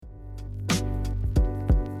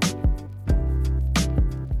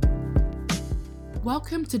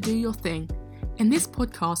Welcome to Do Your Thing. In this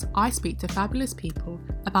podcast, I speak to fabulous people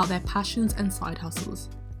about their passions and side hustles.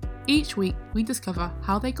 Each week, we discover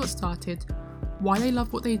how they got started, why they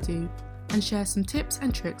love what they do, and share some tips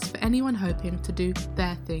and tricks for anyone hoping to do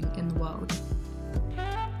their thing in the world.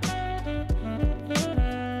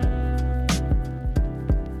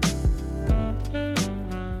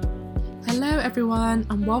 Hello everyone,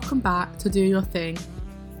 and welcome back to Do Your Thing.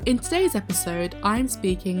 In today's episode, I'm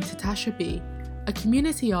speaking to Tasha B, a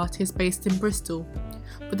community artist based in Bristol.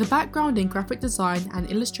 With a background in graphic design and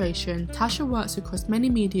illustration, Tasha works across many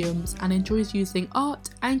mediums and enjoys using art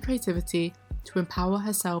and creativity to empower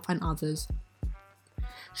herself and others.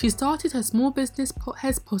 She started her small business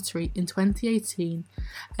Potheads Pottery in 2018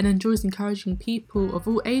 and enjoys encouraging people of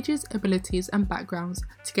all ages, abilities and backgrounds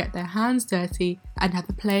to get their hands dirty and have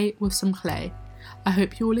a play with some clay. I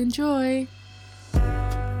hope you all enjoy!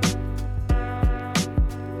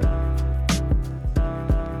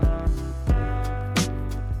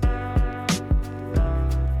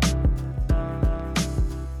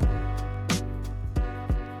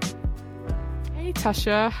 Hey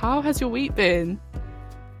Tasha, how has your week been?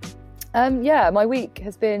 My week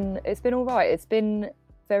it's been all right. It's been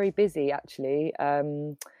very busy actually.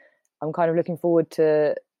 I'm kind of looking forward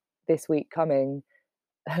to this week coming,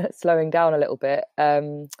 slowing down a little bit,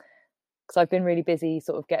 because I've been really busy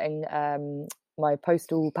sort of getting my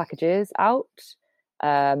postal packages out,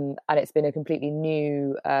 and it's been a completely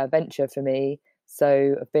new venture for me.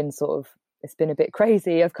 So I've been it's been a bit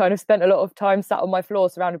crazy. I've kind of spent a lot of time sat on my floor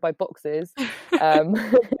surrounded by boxes, and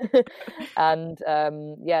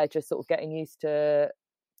just sort of getting used to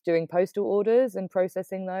doing postal orders and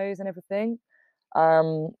processing those and everything.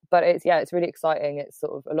 But it's really exciting. It's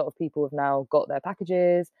sort of a lot of people have now got their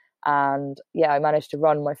packages, and I managed to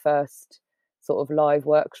run my first sort of live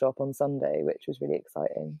workshop on Sunday, which was really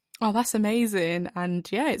exciting. Oh, that's amazing. And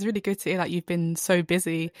it's really good to hear that you've been so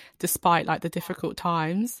busy despite like the difficult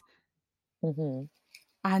times. Mm-hmm.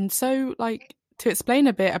 And so, like, to explain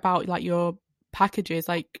a bit about like your packages,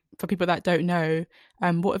 like for people that don't know,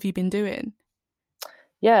 what have you been doing?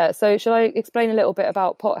 Yeah, so shall I explain a little bit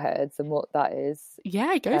about Potheads and what that is?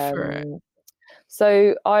 Yeah, go for it.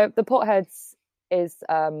 So the Potheads is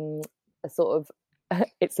a sort of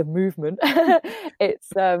it's a movement. It's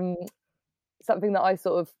something that I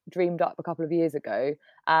sort of dreamed up a couple of years ago,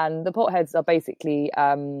 and the Potheads are basically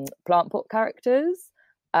plant pot characters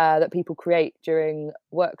that people create during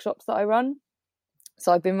workshops that I run.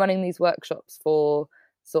 So I've been running these workshops for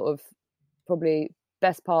sort of probably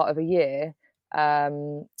best part of a year.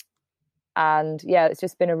 It's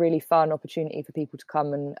just been a really fun opportunity for people to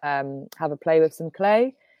come and have a play with some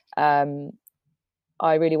clay.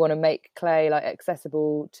 I really want to make clay like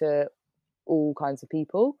accessible to all kinds of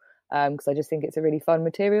people, because I just think it's a really fun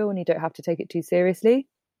material and you don't have to take it too seriously.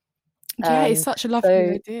 It's such a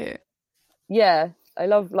lovely idea. Yeah,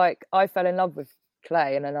 I fell in love with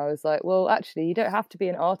clay, and then I was like, well, actually you don't have to be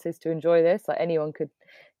an artist to enjoy this. Like anyone can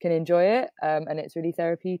enjoy it, and it's really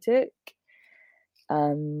therapeutic.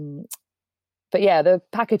 The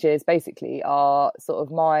packages basically are sort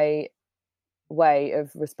of my way of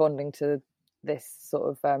responding to this sort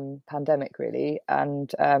of pandemic really, and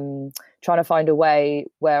trying to find a way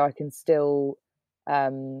where I can still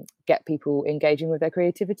get people engaging with their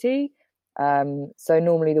creativity. So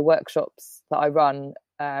normally the workshops that I run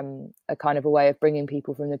are kind of a way of bringing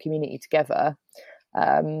people from the community together,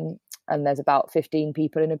 and there's about 15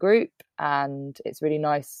 people in a group, and it's a really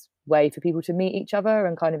nice way for people to meet each other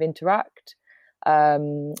and kind of interact.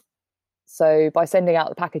 So by sending out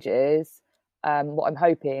the packages, what I'm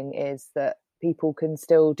hoping is that people can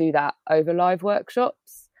still do that over live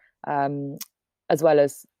workshops, as well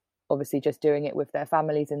as obviously just doing it with their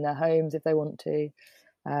families in their homes if they want to.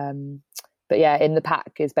 In the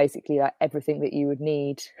pack is basically like everything that you would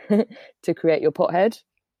need to create your pothead.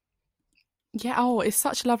 It's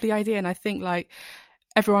such a lovely idea, and I think like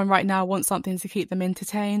everyone right now wants something to keep them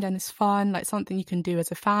entertained and it's fun, like something you can do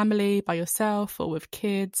as a family, by yourself or with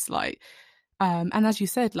kids, and as you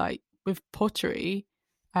said, like with pottery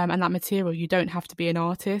and that material, you don't have to be an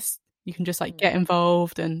artist. You can just like get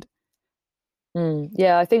involved and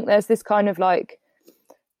I think there's this kind of like,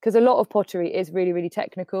 because a lot of pottery is really, really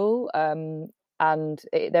technical, and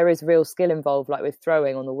there is real skill involved, like with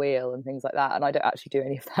throwing on the wheel and things like that, and I don't actually do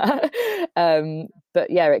any of that.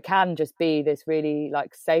 It can just be this really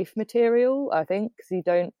like safe material, I think, because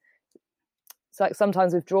it's like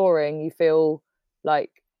sometimes with drawing you feel like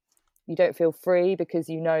you don't feel free because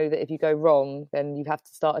you know that if you go wrong then you have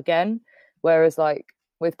to start again, whereas like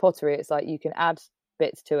with pottery it's like you can add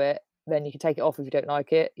bits to it, then you can take it off if you don't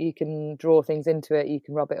like it, you can draw things into it, you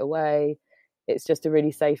can rub it away. it's just a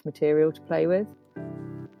really safe material to play with.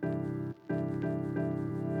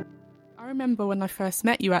 I remember when I first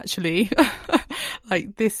met you, actually,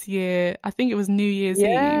 like this year, I think it was New Year's Eve.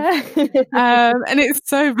 And it's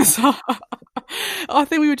so bizarre. I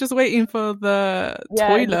think we were just waiting for the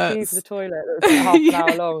toilets. The queue for the toilet that was like half an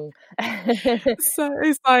hour long. So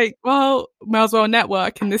it's like, well, may as well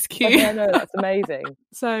network in this queue. Yeah, no, that's amazing.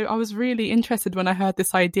 So I was really interested when I heard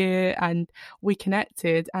this idea and we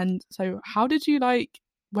connected. And so how did you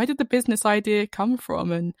where did the business idea come from,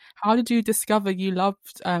 and how did you discover you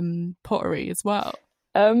loved pottery as well?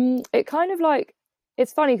 It kind of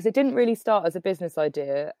it's funny because it didn't really start as a business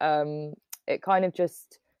idea. It kind of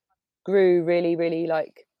just grew really, really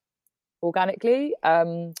organically.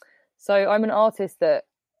 So I'm an artist that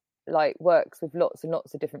works with lots and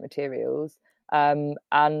lots of different materials, and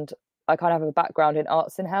I kind of have a background in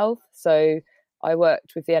arts and health. So I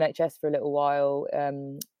worked with the NHS for a little while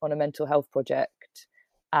on a mental health project,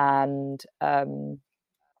 and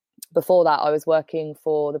before that I was working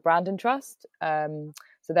for the Brandon Trust. So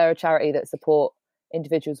they're a charity that support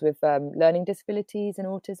individuals with learning disabilities and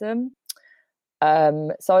autism.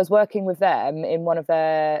 So I was working with them in one of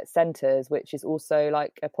their centres, which is also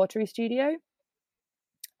a pottery studio.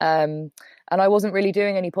 And I wasn't really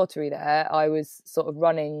doing any pottery there. I was sort of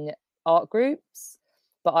running art groups,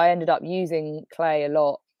 but I ended up using clay a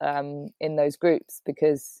lot in those groups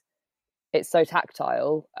because it's so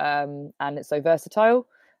tactile and it's so versatile.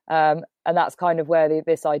 And that's kind of where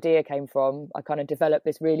this idea came from. I kind of developed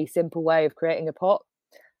this really simple way of creating a pot.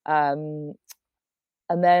 And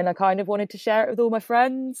then I kind of wanted to share it with all my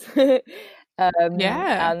friends. And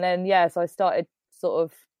then, so I started sort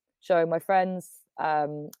of showing my friends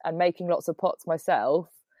and making lots of pots myself.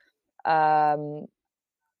 And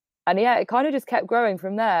it kind of just kept growing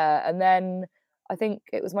from there. And then I think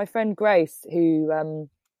it was my friend Grace who,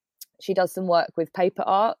 she does some work with Paper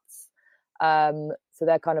Arts. So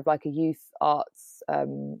they're kind of like a youth arts,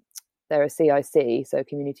 they're a CIC, so a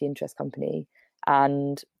community interest company.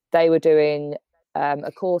 And they were doing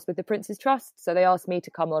a course with the Prince's Trust. So they asked me to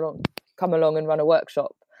come along and run a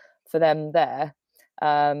workshop for them there.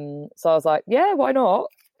 So I was like, yeah, why not?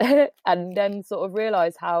 And then sort of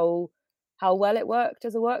realised how well it worked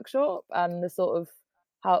as a workshop, and the sort of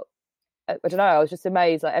how, I don't know, I was just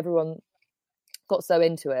amazed. Everyone got so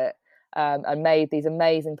into it and made these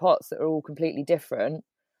amazing pots that are all completely different.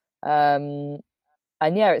 And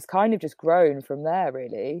it's kind of just grown from there,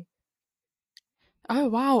 really. Oh,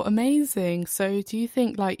 wow. Amazing. So do you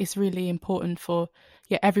think it's really important for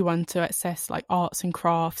everyone to access arts and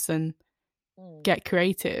crafts and get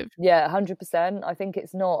creative? Yeah, 100%. I think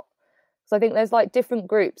it's not. So I think there's different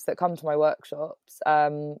groups that come to my workshops.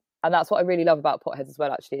 And that's what I really love about Potheads as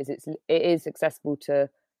well, actually, is it is accessible to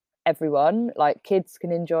everyone. Kids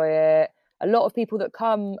can enjoy it. A lot of people that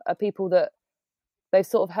come are people that they've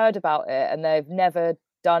sort of heard about it and they've never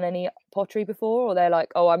done any pottery before, or they're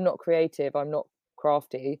like, oh, I'm not creative, I'm not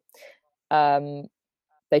crafty.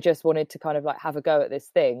 They just wanted to kind of have a go at this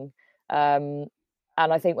thing. And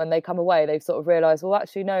I think when they come away, they've sort of realised, well,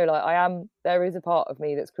 actually, no, there is a part of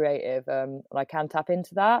me that's creative, and I can tap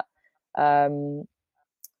into that.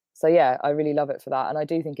 So I really love it for that. And I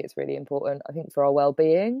do think it's really important, I think, for our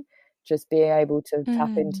well-being, just being able to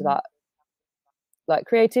tap into that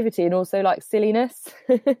creativity and also silliness.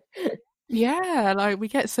 We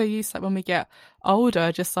get so used when we get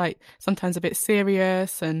older, just sometimes a bit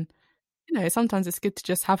serious, and sometimes it's good to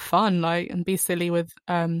just have fun and be silly with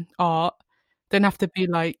art. Don't have to be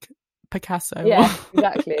like Picasso. Yeah,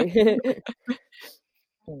 exactly.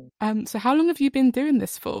 So how long have you been doing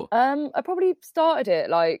this for? I probably started it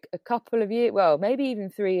a couple of years, well, maybe even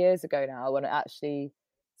 3 years ago now, when it actually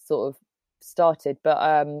sort of started. But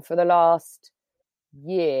for the last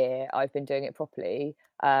year I've been doing it properly,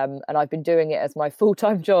 and I've been doing it as my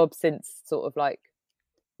full-time job since sort of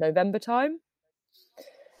November time.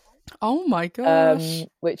 Oh my gosh.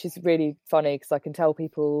 Which is really funny because I can tell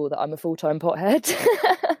people that I'm a full-time pothead.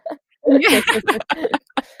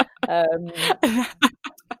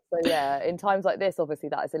 So in times like this, obviously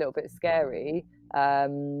that is a little bit scary,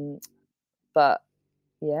 but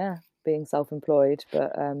being self-employed,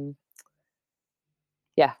 but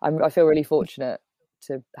I feel really fortunate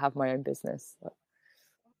to have my own business.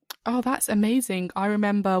 Oh, that's amazing. I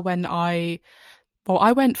remember when I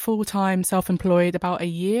went full-time self-employed about a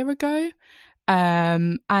year ago.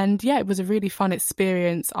 And it was a really fun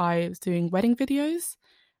experience. I was doing wedding videos.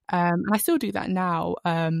 And I still do that now,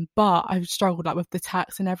 but I've struggled like with the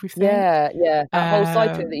tax and everything. Yeah, that whole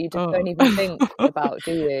side to it that you just don't even think Oh. about,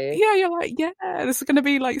 do you? Yeah, you're like, yeah, this is going to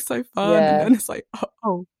be like so fun. And Yeah. then it's like,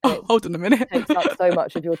 oh, It hold on a minute. takes up so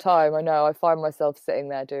much of your time. I know. I find myself sitting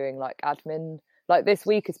there doing like admin. Like this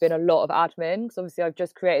week has been a lot of admin because obviously I've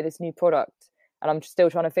just created this new product and I'm still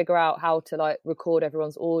trying to figure out how to like record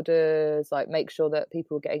everyone's orders, like make sure that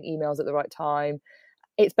people are getting emails at the right time.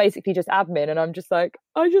 It's basically just admin, and I'm just like,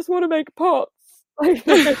 I just want to make pots. But,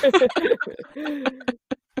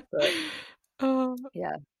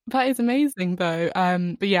 yeah. That is amazing though.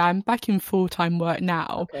 But yeah, I'm back in full-time work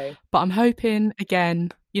now. Okay. But I'm hoping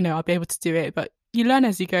again, you know, I'll be able to do it. But you learn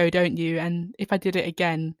as you go, don't you? And if I did it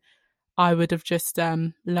again, I would have just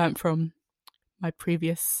learnt from my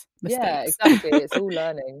previous mistakes. Yeah, exactly. It's all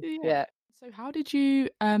learning. Yeah. So how did you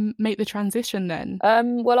make the transition then?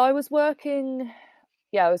 Well, I was working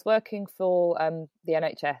for the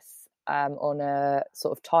NHS on a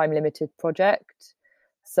sort of time limited project.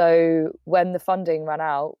 So when the funding ran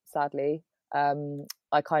out, sadly,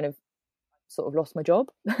 I kind of sort of lost my job.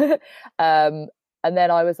 And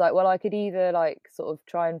then I was like, well, I could either like sort of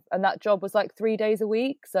try and that job was like 3 days a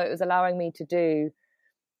week. So it was allowing me to do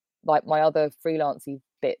like my other freelancey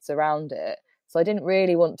bits around it. So I didn't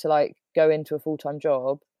really want to like go into a full-time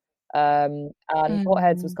job. And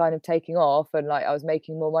Potheads was kind of taking off and like I was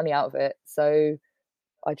making more money out of it. So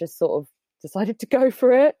I just sort of decided to go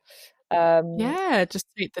for it. Just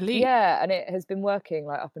take the leap. Yeah, and it has been working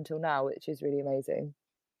like up until now, which is really amazing.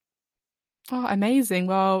 Oh, amazing.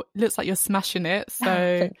 Well, it looks like you're smashing it.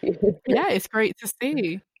 So yeah, it's great to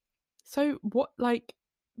see. So what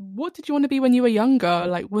did you want to be when you were younger?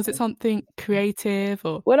 Like, was it something creative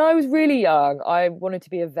or? When I was really young, I wanted to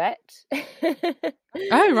be a vet.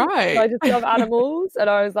 Oh, right. So I just love animals and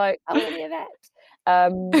I was like, I want to be a vet.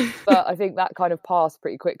 But I think that kind of passed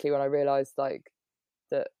pretty quickly when I realised like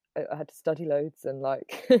that I had to study loads and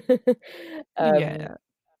like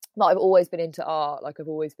But I've always been into art. Like I've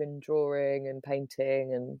always been drawing and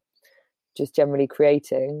painting and just generally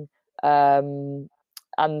creating. And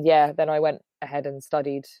yeah, then I went ahead and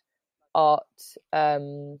studied art.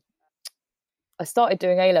 I started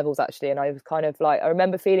doing A-levels actually, and I was kind of like, I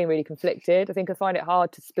remember feeling really conflicted. I think I find it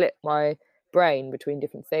hard to split my brain between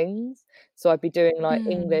different things. So I'd be doing like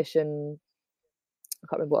English and I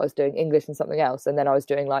can't remember what I was doing, English and something else. And then I was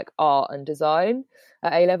doing like art and design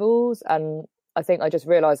at A-levels. And I think I just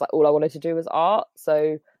realised like all I wanted to do was art.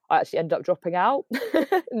 So I actually ended up dropping out,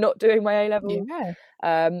 not doing my A-levels. Yeah.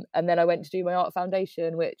 And then I went to do my art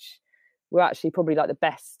foundation, which were actually probably like the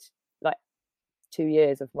best like 2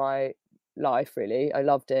 years of my life, really. I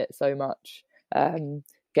loved it so much.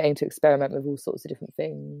 Getting to experiment with all sorts of different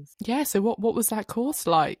things. Yeah, so what was that course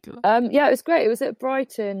like? Yeah, it was great. It was at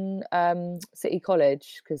Brighton City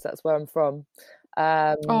College, because that's where I'm from.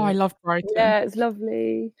 Oh, I love Brighton. Yeah, it's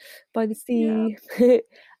lovely by the sea.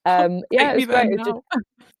 Yeah, it was great.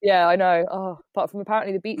 Yeah, I know. Oh, apart from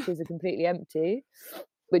apparently the beaches are completely empty,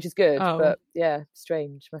 which is good. But yeah,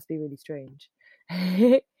 strange. Must be really strange.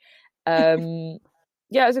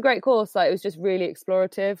 Yeah, it was a great course. Like, it was just really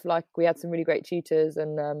explorative. Like, we had some really great tutors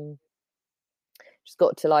and just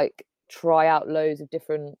got to like try out loads of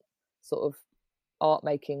different sort of art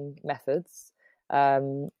making methods,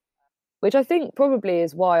 which I think probably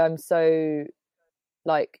is why I'm so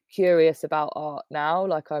like curious about art now.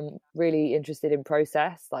 Like, I'm really interested in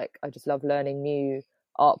process. Like, I just love learning new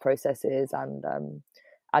art processes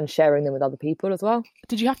and sharing them with other people as well.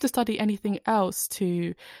 Did you have to study anything else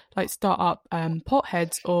to like start up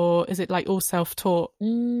Potheads, or is it like all self-taught?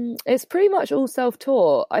 It's pretty much all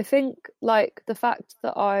self-taught. I think like the fact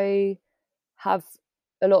that I have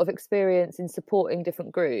a lot of experience in supporting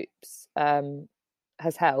different groups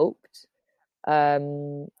has helped.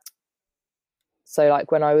 So like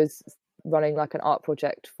when I was running like an art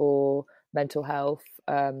project for mental health,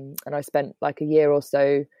 and I spent like a year or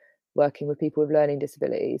so working with people with learning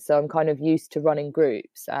disabilities, so I'm kind of used to running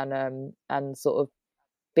groups and sort of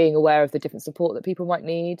being aware of the different support that people might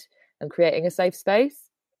need and creating a safe space.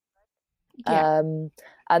 And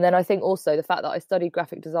then I think also the fact that I studied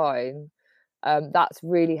graphic design, that's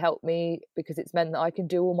really helped me, because it's meant that I can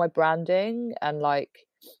do all my branding and like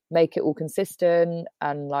make it all consistent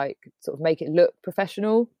and like sort of make it look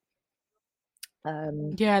professional.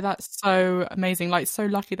 Yeah, that's so amazing. Like, so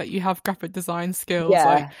lucky that you have graphic design skills.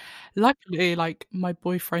 Like, luckily, like my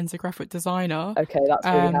boyfriend's a graphic designer. Okay, that's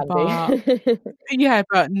really handy.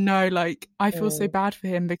 But no, like I feel so bad for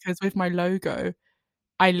him, because with my logo,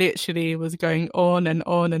 I literally was going on and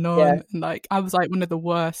on and on, and like I was like one of the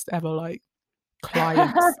worst ever like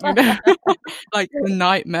clients, you know, like the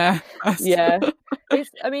nightmare.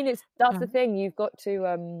 That's the thing. You've got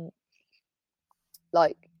to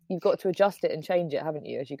you've got to adjust it and change it, haven't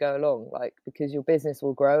you, as you go along, like, because your business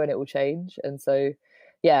will grow and it will change. And so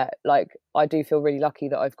yeah, like, I do feel really lucky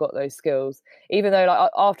that I've got those skills, even though,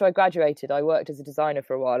 like, after I graduated, I worked as a designer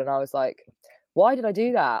for a while, and I was like, why did I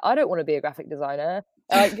do that? I don't want to be a graphic designer.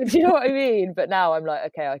 Do you know what I mean? But now I'm like,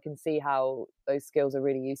 okay, I can see how those skills are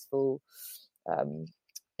really useful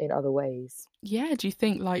in other ways. Yeah, do you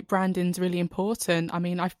think like branding's really important? I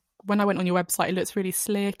mean, when I went on your website, it looks really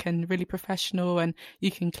slick and really professional, and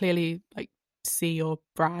you can clearly like see your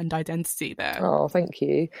brand identity there. Oh, thank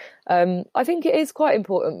you. I think it is quite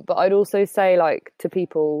important, but I'd also say, like, to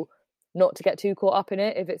people not to get too caught up in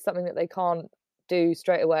it. If it's something that they can't do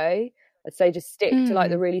straight away, I'd say just stick to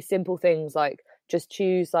like the really simple things, like just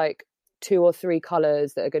choose like 2 or 3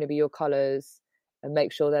 colours that are going to be your colours and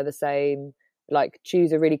make sure they're the same. Like,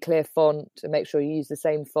 choose a really clear font and make sure you use the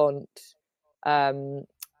same font.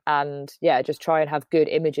 And yeah, just try and have good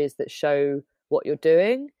images that show what you're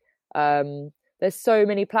doing. There's so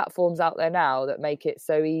many platforms out there now that make it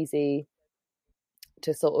so easy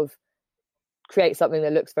to sort of create something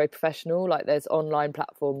that looks very professional. Like, there's online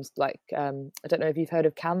platforms like I don't know if you've heard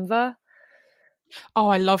of Canva. Oh,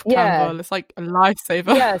 I love Canva. It's like a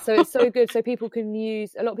lifesaver. Yeah, so it's so good. So people can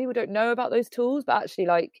use, a lot of people don't know about those tools, but actually,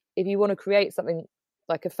 like, if you want to create something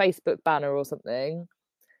like a Facebook banner or something,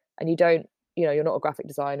 and you don't, you're not a graphic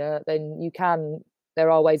designer, then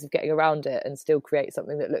there are ways of getting around it and still create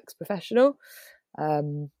something that looks professional.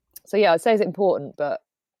 So yeah, I'd say it's important, but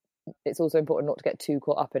it's also important not to get too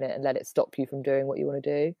caught up in it and let it stop you from doing what you want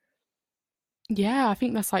to do. Yeah, I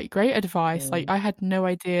think that's like great advice. Like, I had no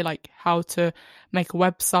idea like how to make a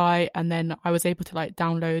website, and then I was able to like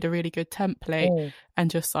download a really good template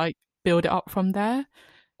and just like build it up from there.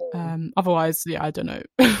 Otherwise, yeah, I don't know.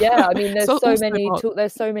 Yeah, I mean, there's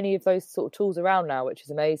there's so many of those sort of tools around now, which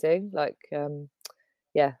is amazing. Like,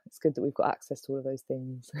 yeah, it's good that we've got access to all of those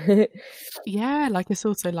things. Yeah, like, it's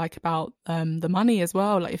also like about the money as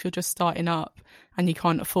well. Like, if you're just starting up and you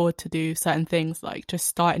can't afford to do certain things, like just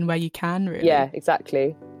starting where you can, really. Yeah,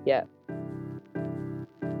 exactly. Yeah.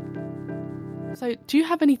 So do you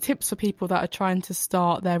have any tips for people that are trying to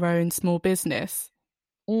start their own small business?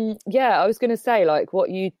 Yeah, I was going to say, like, what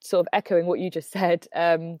you sort of echoing what you just said,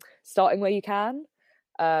 starting where you can.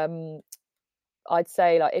 I'd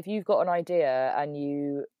say, like, if you've got an idea and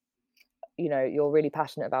you're really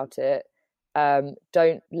passionate about it,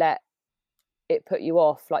 don't let it put you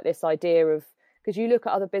off. Like, this idea of, because you look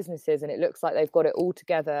at other businesses and it looks like they've got it all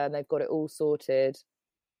together and they've got it all sorted,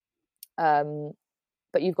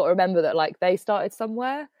 but you've got to remember that, like, they started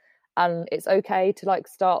somewhere, and it's okay to like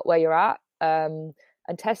start where you're at,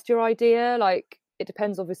 and test your idea. Like, it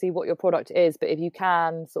depends obviously what your product is, but if you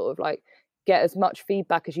can sort of like get as much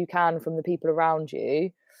feedback as you can from the people around you,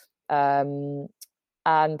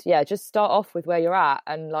 and yeah, just start off with where you're at,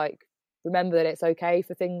 and like remember that it's okay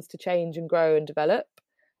for things to change and grow and develop.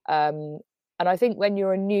 And I think when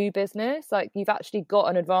you're a new business, like, you've actually got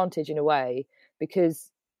an advantage in a way,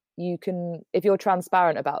 because you can, if you're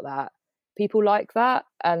transparent about that, people like that,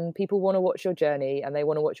 and people want to watch your journey and they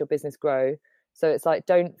want to watch your business grow. So it's like,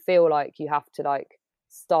 don't feel like you have to like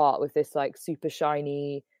start with this like super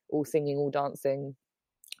shiny, all singing, all dancing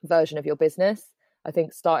version of your business. I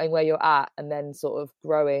think starting where you're at and then sort of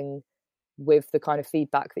growing with the kind of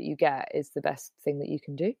feedback that you get is the best thing that you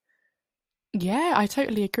can do. Yeah, I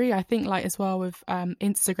totally agree. I think, like, as well with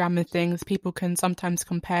Instagram and things, people can sometimes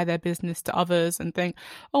compare their business to others and think,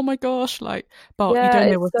 oh my gosh, like, but you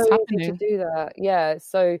don't know what's happening. Easy to do that. Yeah,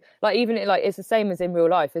 so like, even like, it's the same as in real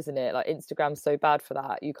life, isn't it? Like, Instagram's so bad for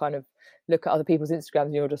that. You kind of look at other people's Instagrams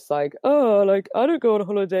and you're just like, oh, like, I don't go on a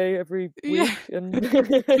holiday every week. And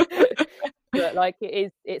but like,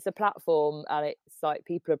 it's a platform, and it's like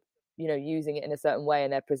people are using it in a certain way,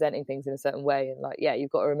 and they're presenting things in a certain way, and like, yeah, you've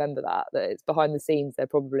got to remember that it's behind the scenes, they're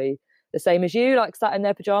probably the same as you, like sat in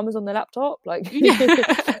their pajamas on their laptop, like.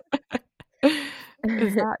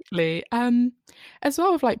 Exactly. As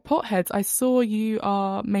well with like Potheads, I saw you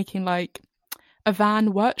are making like a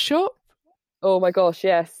van workshop. Oh my gosh,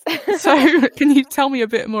 yes. So can you tell me a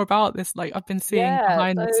bit more about this? Like, I've been seeing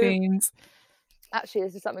behind the scenes. Actually,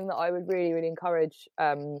 this is something that I would really, really encourage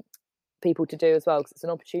people to do as well, because it's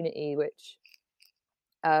an opportunity which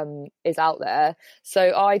is out there.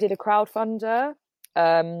 So I did a crowdfunder,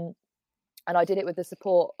 and I did it with the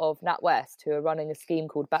support of NatWest, who are running a scheme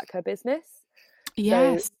called Back Her Business.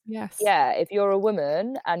 Yes. Yeah, if you're a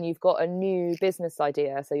woman and you've got a new business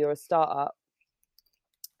idea, so you're a startup,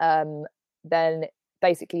 then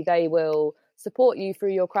basically they will support you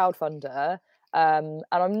through your crowdfunder, And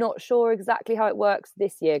I'm not sure exactly how it works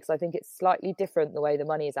this year, because I think it's slightly different the way the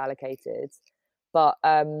money is allocated. But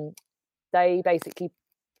they basically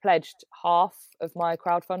pledged half of my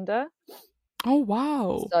crowdfunder. Oh,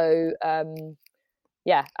 wow. So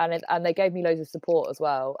yeah, and they gave me loads of support as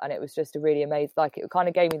well, and it was just a really amazing, like, it kind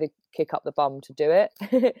of gave me the kick up the bum to do it,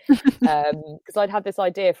 because I'd had this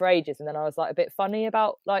idea for ages, and then I was like a bit funny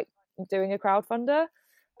about like doing a crowdfunder,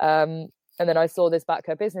 and then I saw this Back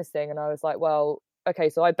Her Business thing, and I was like, well, okay,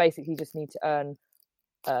 so I basically just need to earn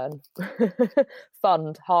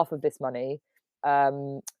fund half of this money,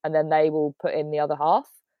 and then they will put in the other half,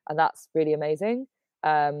 and that's really amazing.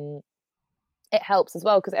 It helps as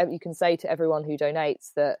well, because you can say to everyone who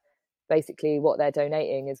donates that basically what they're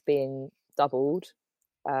donating is being doubled.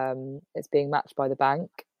 It's being matched by the bank.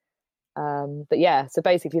 But yeah, so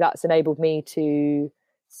basically that's enabled me to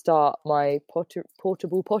start my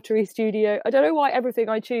portable pottery studio. I don't know why everything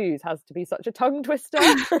I choose has to be such a tongue twister.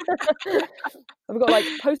 I've got like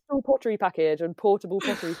postal pottery package and portable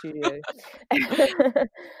pottery studio.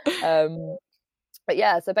 But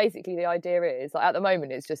yeah, so basically the idea is, like, at the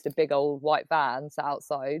moment it's just a big old white van sat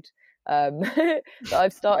outside, that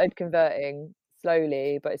I've started converting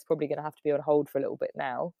slowly, but it's probably going to have to be on hold for a little bit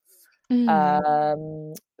now.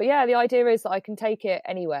 But yeah, the idea is that I can take it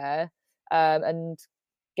anywhere, and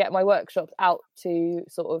get my workshops out to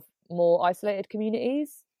sort of more isolated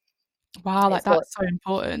communities. Wow, like that's so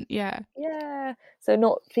important. Yeah. So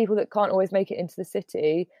not people that can't always make it into the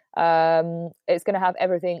city. It's going to have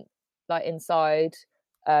everything like inside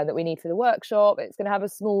that we need for the workshop. It's going to have a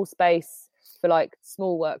small space for like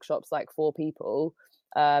small workshops, like 4 people,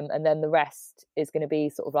 and then the rest is going to be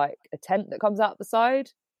sort of like a tent that comes out the side.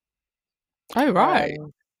 Oh, right.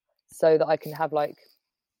 So that I can have like,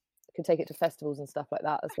 I can take it to festivals and stuff like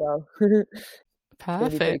that as well.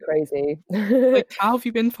 Perfect. Crazy. Like, how have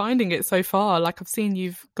you been finding it so far? Like, I've seen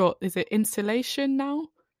you've got, is it installation now?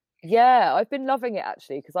 Yeah, I've been loving it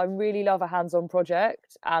actually, because I really love a hands-on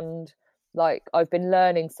project, and like I've been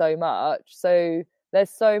learning so much. So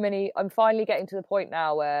there's so many, I'm finally getting to the point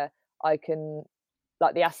now where I can,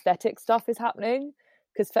 like, the aesthetic stuff is happening,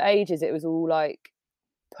 because for ages it was all like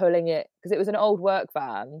pulling it, because it was an old work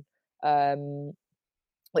van,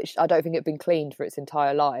 which I don't think it'd been cleaned for its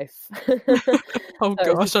entire life. Oh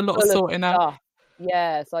so gosh, a lot of sorting out.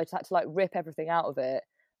 Yeah, so I had to like rip everything out of it,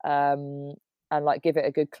 and like give it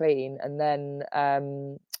a good clean, and then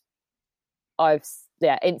I've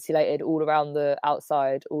insulated all around the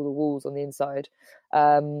outside, all the walls on the inside,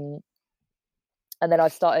 and then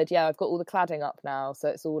I've started, I've got all the cladding up now, so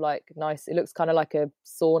it's all like nice. It looks kind of like a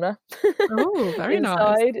sauna. Oh, very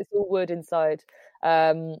inside. Nice. It's all wood inside.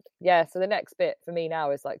 So the next bit for me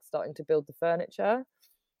now is like starting to build the furniture.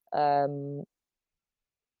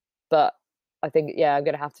 But I think, I'm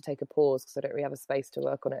going to have to take a pause because I don't really have a space to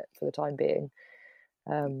work on it for the time being.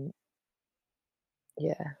 When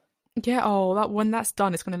that's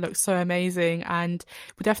done, it's going to look so amazing, and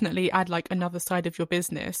we'll definitely add like another side of your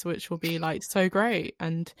business, which will be like so great.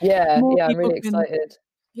 And I'm really excited.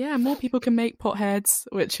 More people can make potheads,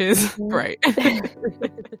 which is great.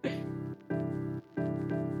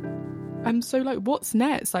 So like, what's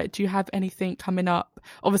next? Like, do you have anything coming up?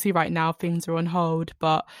 Obviously right now things are on hold,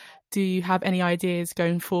 but do you have any ideas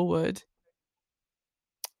going forward?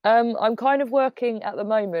 I'm kind of working at the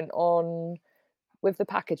moment with the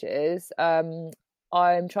packages. I'm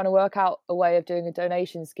trying to work out a way of doing a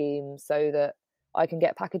donation scheme so that I can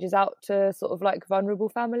get packages out to sort of like vulnerable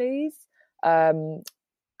families. Because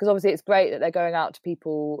obviously it's great that they're going out to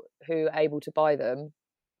people who are able to buy them.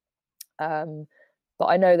 But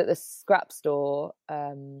I know that the scrap store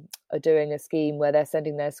are doing a scheme where they're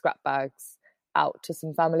sending their scrap bags out to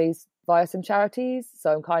some families via some charities.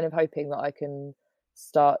 So I'm kind of hoping that I can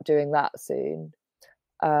start doing that soon.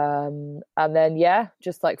 And then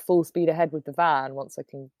just like full speed ahead with the van once I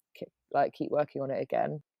can keep working on it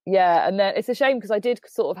again. And then it's a shame because I did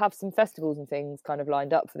sort of have some festivals and things kind of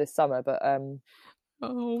lined up for this summer, but I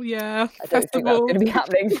don't think that's going to be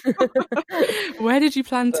happening. Where did you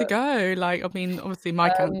plan to go? Like, I mean, obviously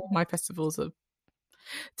my festivals are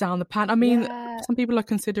down the pan. I mean, some people are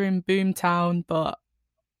considering Boomtown, but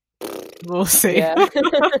we'll see. I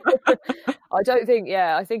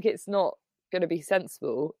think it's not going to be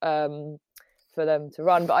sensible for them to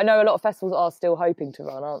run, but I know a lot of festivals are still hoping to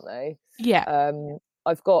run, aren't they?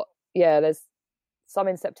 I've got there's some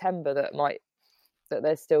in September that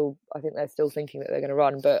they're still thinking that they're going to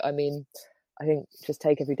run, but I mean, I think just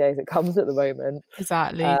take every day as it comes at the moment.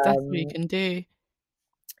 Exactly. That's what you can do.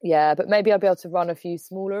 But maybe I'll be able to run a few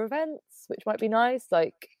smaller events, which might be nice.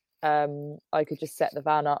 Like I could just set the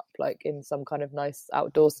van up like in some kind of nice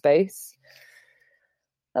outdoor space.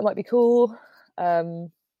 that might be cool. Yeah,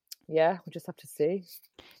 we'll just have to see.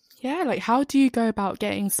 Yeah, like how do you go about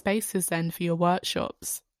getting spaces then for your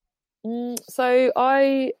workshops? So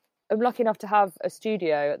I am lucky enough to have a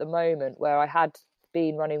studio at the moment where I had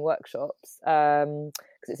been running workshops, because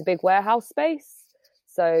it's a big warehouse space.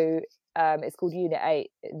 So it's called Unit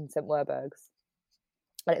 8 in St Werburgh's,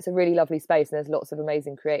 and it's a really lovely space, and there's lots of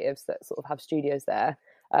amazing creatives that sort of have studios there.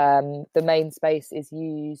 The main space is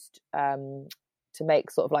used to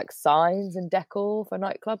make sort of like signs and decor for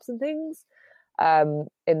nightclubs and things,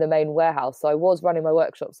 in the main warehouse. So I was running my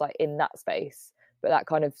workshops like in that space, but that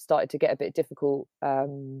kind of started to get a bit difficult,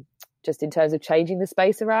 just in terms of changing the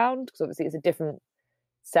space around, because obviously it's a different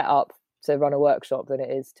setup to run a workshop than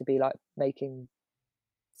it is to be like making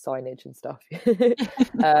signage and stuff.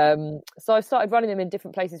 So I've started running them in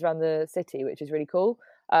different places around the city, which is really cool.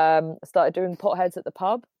 I started doing potheads at the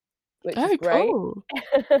pub, which is great. Cool.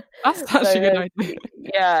 That's such a good idea.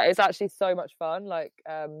 Yeah, it's actually so much fun. Like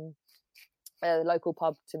a local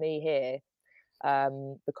pub to me here,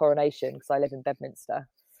 the Coronation, because I live in Bedminster.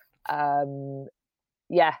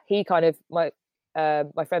 Yeah, he kind of my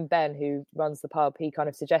friend Ben, who runs the pub, he kind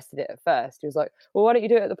of suggested it at first. He was like, well, why don't you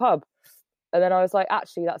do it at the pub? And then I was like,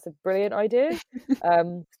 actually, that's a brilliant idea.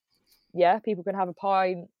 Yeah, people can have a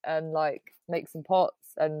pint and like make some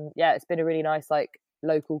pots, and yeah, it's been a really nice like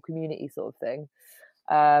local community sort of thing.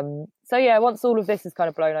 So yeah, once all of this is kind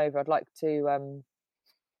of blown over, I'd like to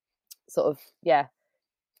sort of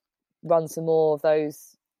run some more of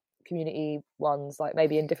those community ones, like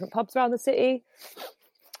maybe in different pubs around the city.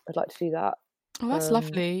 I'd like to do that. Oh, that's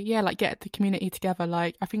lovely. Yeah, like get the community together.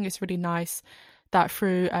 Like I think it's really nice that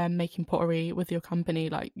through making pottery with your company,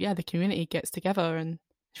 like the community gets together, and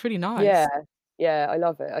it's really nice. Yeah, I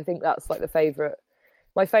love it. I think that's like my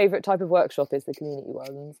favorite type of workshop is the community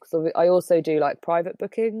ones, because I also do like private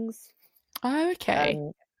bookings. Oh, okay.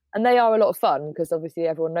 And they are a lot of fun because obviously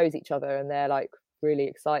everyone knows each other and they're like really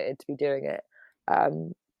excited to be doing it.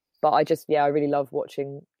 But I really love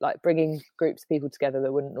watching, like bringing groups of people together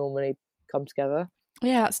that wouldn't normally come together.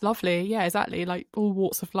 Yeah, that's lovely. Yeah, exactly. Like all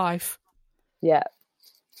walks of life. Yeah.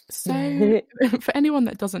 So for anyone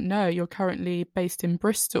that doesn't know, you're currently based in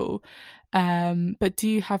Bristol, but do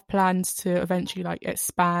you have plans to eventually like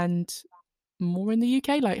expand more in the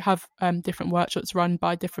UK, like have different workshops run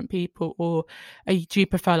by different people, or do you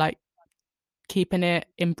prefer like keeping it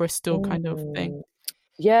in Bristol kind of thing?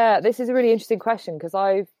 Yeah, this is a really interesting question, because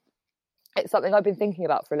it's something I've been thinking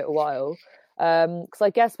about for a little while, because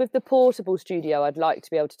I guess with the portable studio I'd like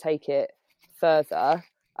to be able to take it further,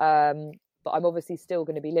 but I'm obviously still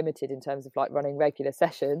going to be limited in terms of like running regular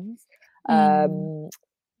sessions.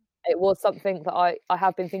 It was something that I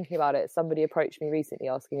have been thinking about it. Somebody approached me recently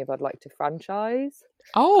asking if I'd like to franchise.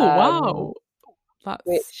 Oh, wow.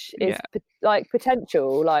 Which is like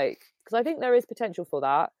potential, like, because I think there is potential for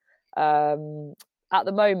that. At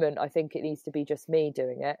the moment, I think it needs to be just me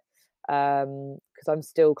doing it, because I'm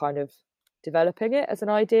still kind of developing it as an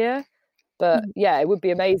idea. But yeah, it would be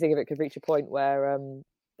amazing if it could reach a point where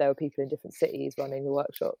there were people in different cities running the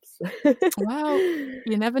workshops. Well,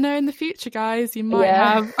 you never know in the future, guys. You might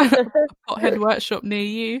have a pothead workshop near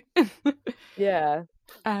you. Yeah.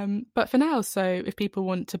 But for now, so if people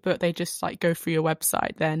want to book, they just like go through your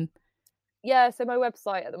website then. Yeah, so my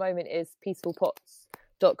website at the moment is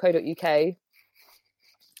peacefulpots.co.uk,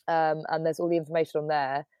 and there's all the information on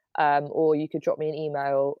there. Or you could drop me an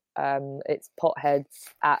email. It's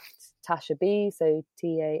potheads@tashabee, so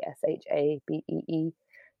TASHABEE.com.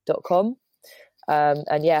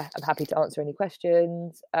 And yeah, I'm happy to answer any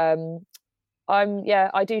questions. I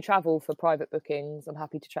do travel for private bookings. I'm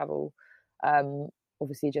happy to travel.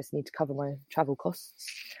 Obviously just need to cover my travel costs.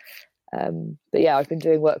 But yeah, I've been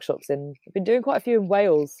doing workshops I've been doing quite a few in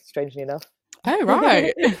Wales, strangely enough. Oh,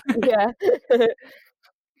 right. Yeah.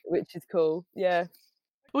 Which is cool. Yeah.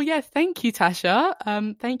 Well, yeah, thank you, Tasha.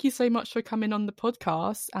 Thank you so much for coming on the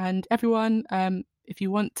podcast. And everyone, if you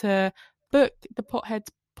want to book the Pothead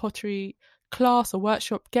Pottery class or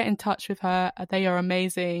workshop, get in touch with her. They are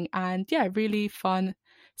amazing and really fun,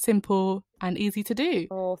 simple and easy to do.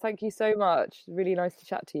 Oh, thank you so much. Really nice to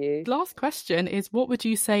chat to you. Last question is, what would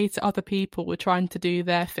you say to other people who are trying to do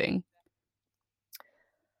their thing?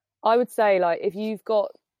 I would say, like, if you've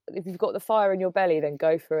got the fire in your belly, then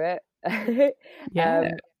go for it. I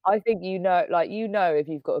think if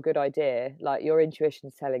you've got a good idea, like your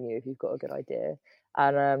intuition's telling you if you've got a good idea.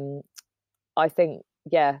 And I think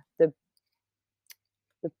the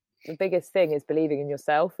biggest thing is believing in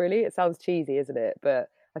yourself, really. It sounds cheesy, isn't it? But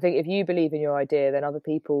I think if you believe in your idea, then other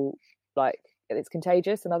people, like, it's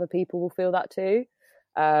contagious and other people will feel that too.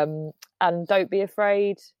 And don't be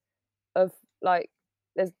afraid of like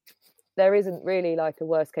there isn't really like a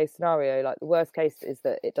worst case scenario. Like the worst case is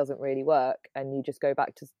that it doesn't really work and you just go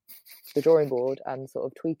back to the drawing board and sort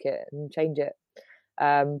of tweak it and change it,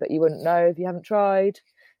 but you wouldn't know if you haven't tried.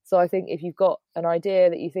 So I think if you've got an idea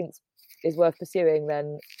that you think is worth pursuing,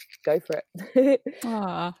 then go for it.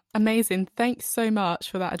 Amazing. Thanks so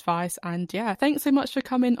much for that advice, and yeah, thanks so much for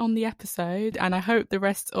coming on the episode, and I hope the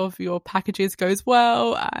rest of your packages goes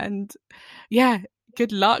well, and yeah,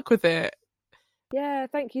 good luck with it. Yeah,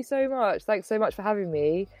 thank you so much. Thanks so much for having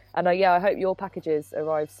me, and I hope your packages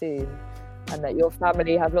arrive soon and that your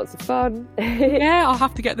family have lots of fun. Yeah, I'll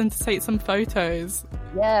have to get them to take some photos.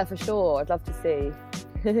 Yeah, for sure. I'd love to see.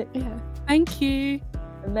 Yeah, thank you.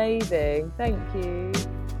 Amazing. Thank you.